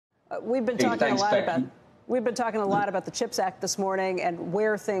We've been Hey, talking a thanks, lot Becky. about we've been talking a lot about the CHIPS Act this morning and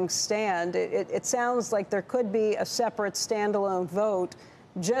where things stand. It sounds like there could be a separate standalone vote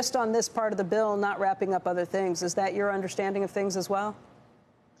just on this part of the bill, not wrapping up other things. Is that your understanding of things as well?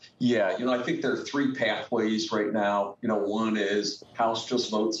 Yeah, I think there are three pathways right now. One is House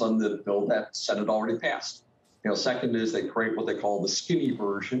just votes on the bill that Senate already passed. Second is they create what they call the skinny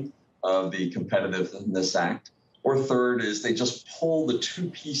version of the Competitiveness Act. Or third is they just pull the two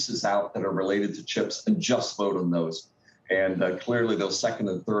pieces out that are related to chips and just vote on those. And clearly those second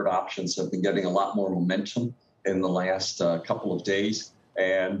and third options have been getting a lot more momentum in the last couple of days.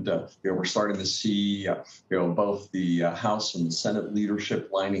 And we're starting to see both the House and the Senate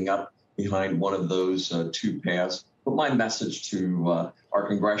leadership lining up behind one of those two paths. But my message to our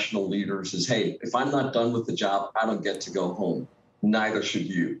congressional leaders is, hey, if I'm not done with the job, I don't get to go home. Neither should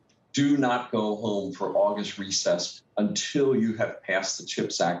you. Do not go home for August recess until you have passed the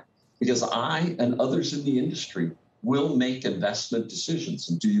CHIPS Act, because I and others in the industry will make investment decisions.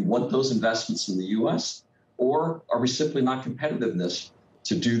 And do you want those investments in the U.S., or are we simply not competitiveness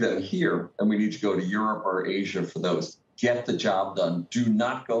to do them here, and we need to go to Europe or Asia for those? Get the job done. Do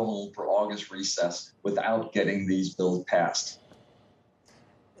not go home for August recess without getting these bills passed.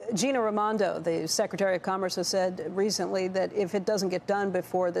 Gina Raimondo, the Secretary of Commerce, has said recently that if it doesn't get done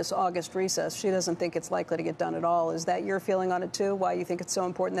before this August recess, she doesn't think it's likely to get done at all. Is that your feeling on it, too? Why you think it's so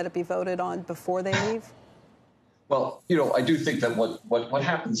important that it be voted on before they leave? Well, I do think that what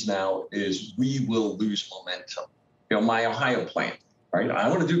happens now is we will lose momentum. My Ohio plant, right? I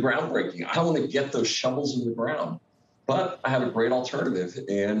want to do groundbreaking. I want to get those shovels in the ground. But I have a great alternative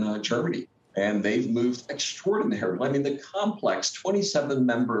in Germany. And they've moved extraordinarily. I mean, the complex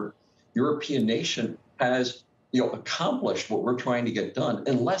 27-member European nation has, accomplished what we're trying to get done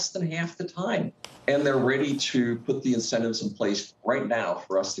in less than half the time. And they're ready to put the incentives in place right now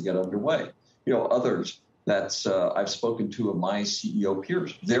for us to get underway. Others that I've spoken to of my CEO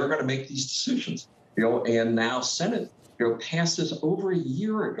peers, they're going to make these decisions. And now Senate, passed this over a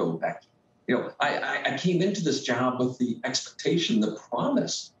year ago, Becky. I came into this job with the expectation, the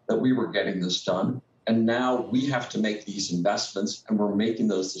promise that we were getting this done. And now we have to make these investments, and we're making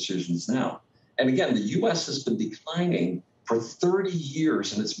those decisions now. And again, the U.S. has been declining for 30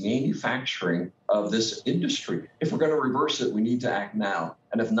 years in its manufacturing of this industry. If we're going to reverse it, we need to act now.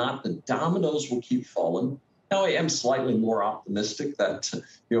 And if not, the dominoes will keep falling. Now, I am slightly more optimistic that,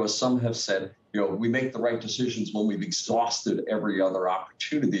 as some have said, we make the right decisions when we've exhausted every other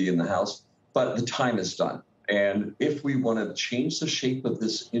opportunity in the House. But the time is done. And if we want to change the shape of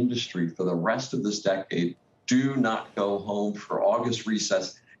this industry for the rest of this decade, do not go home for August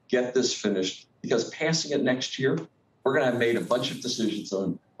recess. Get this finished, because passing it next year, we're going to have made a bunch of decisions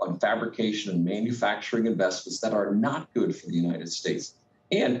on fabrication and manufacturing investments that are not good for the United States.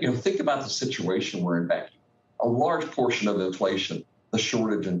 And, think about the situation we're in, Becky. A large portion of inflation, the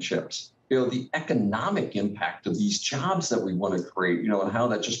shortage in chips, the economic impact of these jobs that we want to create, and how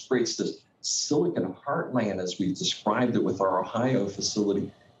that just creates this Silicon Heartland, as we've described it with our Ohio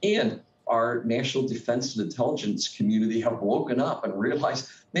facility. And our national defense and intelligence community have woken up and realized,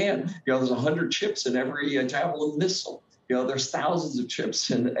 man, there's 100 chips in every Javelin missile. There's thousands of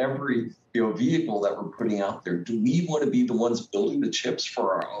chips in every vehicle that we're putting out there. Do we want to be the ones building the chips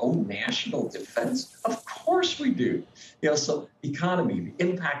for our own national defense? Of course we do. So economy, the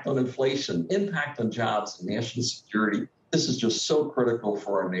impact on inflation, impact on jobs and national security. This is just so critical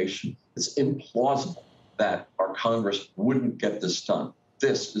for our nation. It's implausible that our Congress wouldn't get this done.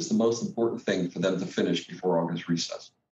 This is the most important thing for them to finish before August recess.